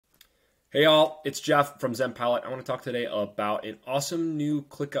Hey all, it's Jeff from ZenPilot. I want to talk today about an awesome new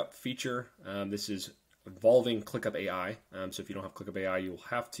ClickUp feature. This is involving ClickUp AI. So if you don't have ClickUp AI, you'll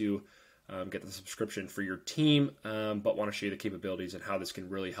have to get the subscription for your team, but want to show you the capabilities and how this can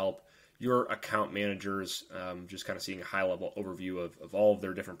really help your account managers, just kind of seeing a high-level overview of all of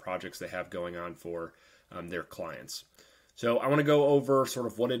their different projects they have going on for their clients. So I want to go over sort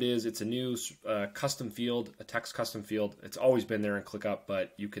of what it is. It's a new custom field, a text custom field. It's always been there in ClickUp,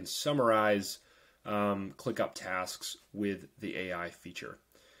 but you can summarize ClickUp tasks with the AI feature.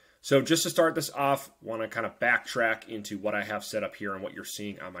 So just to start this off, I want to kind of backtrack into what I have set up here and what you're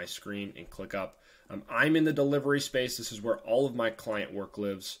seeing on my screen in ClickUp. I'm in the delivery space. This is where all of my client work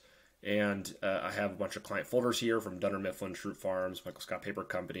lives. And I have a bunch of client folders here from Dunder Mifflin, Shroot Farms, Michael Scott Paper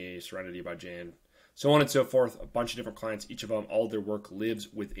Company, Serenity by Jan, so on and so forth. A bunch of different clients, each of them, all of their work lives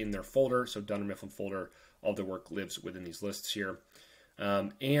within their folder. So Dunder Mifflin folder, all their work lives within these lists here.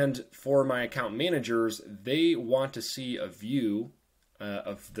 And for my account managers, they want to see a view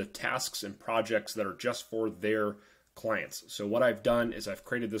of the tasks and projects that are just for their clients. So what I've done is I've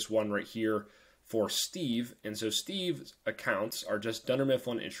created this one right here for Steve. And so Steve's accounts are just Dunder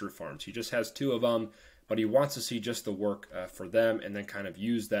Mifflin and Shroot Farms. He just has two of them, but he wants to see just the work for them and then kind of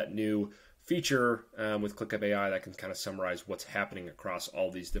use that new feature with ClickUp AI that can kind of summarize what's happening across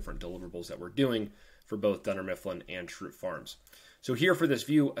all these different deliverables that we're doing for both Dunder Mifflin and Shroot Farms. So here for this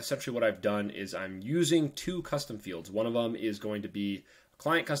view, essentially what I've done is I'm using two custom fields. One of them is going to be a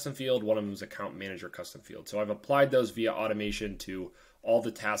client custom field, one of them is account manager custom field. So I've applied those via automation to all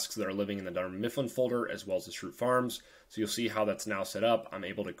the tasks that are living in the Dunder Mifflin folder as well as the Shroot Farms. So you'll see how that's now set up. I'm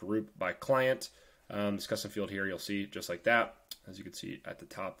able to group by client. This custom field here, you'll see just like that, as you can see at the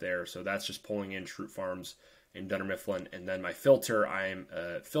top there. So that's just pulling in Shroot Farms and Dunder Mifflin. And then my filter, I'm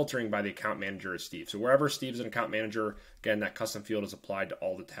filtering by the account manager as Steve. So wherever Steve's an account manager, again, that custom field is applied to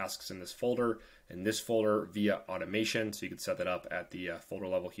all the tasks in this folder via automation. So you can set that up at the folder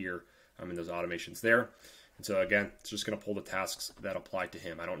level here in those automations there. And so again, it's just going to pull the tasks that apply to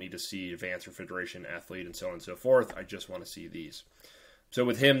him. I don't need to see advanced refrigeration, athlete, and so on and so forth. I just want to see these. So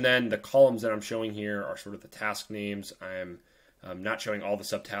with him then, the columns that I'm showing here are sort of the task names. I'm not showing all the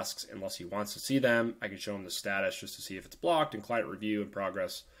subtasks unless he wants to see them. I can show him the status just to see if it's blocked and client review and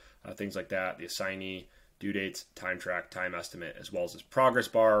progress, things like that. The assignee, due dates, time track, time estimate, as well as this progress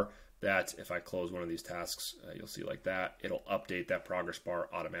bar that if I close one of these tasks, you'll see like that, it'll update that progress bar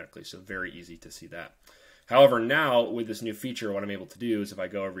automatically. So very easy to see that. However, now with this new feature, what I'm able to do is if I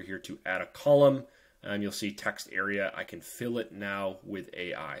go over here to add a column, you'll see text area, I can fill it now with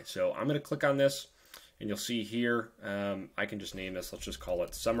AI. So I'm going to click on this and you'll see here, I can just name this, let's just call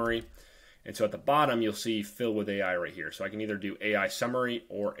it summary. And so at the bottom, you'll see fill with AI right here. So I can either do AI summary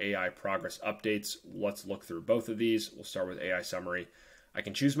or AI progress updates. Let's look through both of these. We'll start with AI summary. I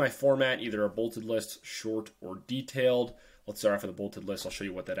can choose my format, either a bulleted list, short, or detailed. Let's start off with a bulleted list. I'll show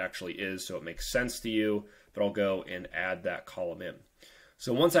you what that actually is so it makes sense to you, but I'll go and add that column in.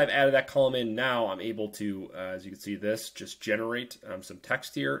 So once I've added that column in, now I'm able to, as you can see this, just generate some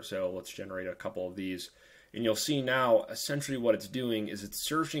text here. So let's generate a couple of these. And you'll see now, essentially what it's doing is it's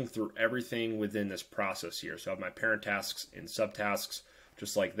searching through everything within this process here. So I have my parent tasks and subtasks,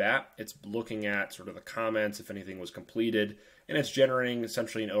 just like that. It's looking at sort of the comments, if anything was completed, and it's generating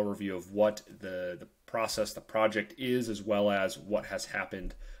essentially an overview of what the process, the project is, as well as what has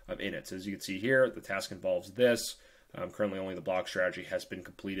happened in it. So as you can see here, the task involves this. Currently only the block strategy has been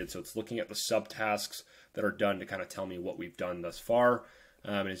completed. So it's looking at the subtasks that are done to kind of tell me what we've done thus far.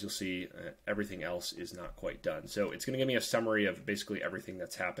 And as you'll see, everything else is not quite done. So it's going to give me a summary of basically everything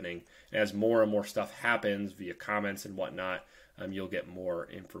that's happening. And as more and more stuff happens via comments and whatnot, you'll get more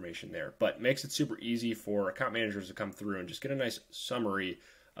information there. But makes it super easy for account managers to come through and just get a nice summary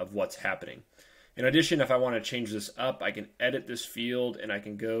of what's happening. In addition, if I want to change this up, I can edit this field and I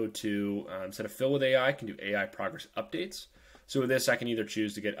can go to, instead of fill with AI, I can do AI progress updates. So with this, I can either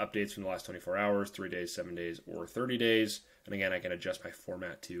choose to get updates from the last 24 hours, 3 days, 7 days, or 30 days. And again, I can adjust my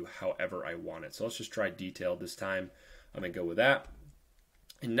format to however I want it. So let's just try detailed this time. I'm going to go with that.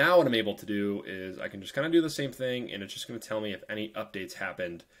 And now what I'm able to do is I can just kind of do the same thing, and it's just going to tell me if any updates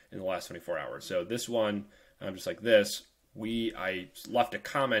happened in the last 24 hours. So this one, just like this, I left a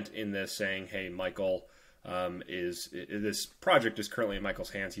comment in this saying, hey, Michael, this project is currently in Michael's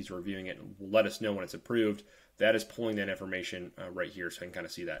hands. He's reviewing it and will let us know when it's approved. That is pulling that information right here, so I can kind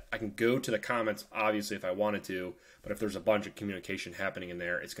of see that. I can go to the comments, obviously, if I wanted to, but if there's a bunch of communication happening in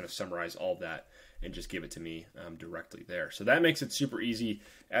there, it's going to summarize all of that and just give it to me directly there. So that makes it super easy.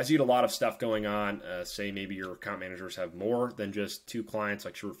 As you get a lot of stuff going on, say maybe your account managers have more than just two clients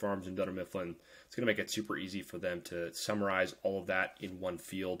like Shroot Farms and Dunder Mifflin, it's going to make it super easy for them to summarize all of that in one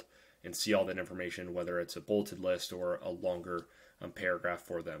field and see all that information, whether it's a bulleted list or a longer paragraph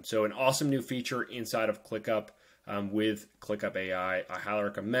for them. So an awesome new feature inside of ClickUp with ClickUp AI. I highly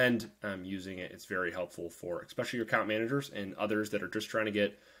recommend using it. It's very helpful for especially your account managers and others that are just trying to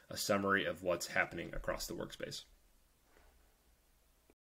get a summary of what's happening across the workspace.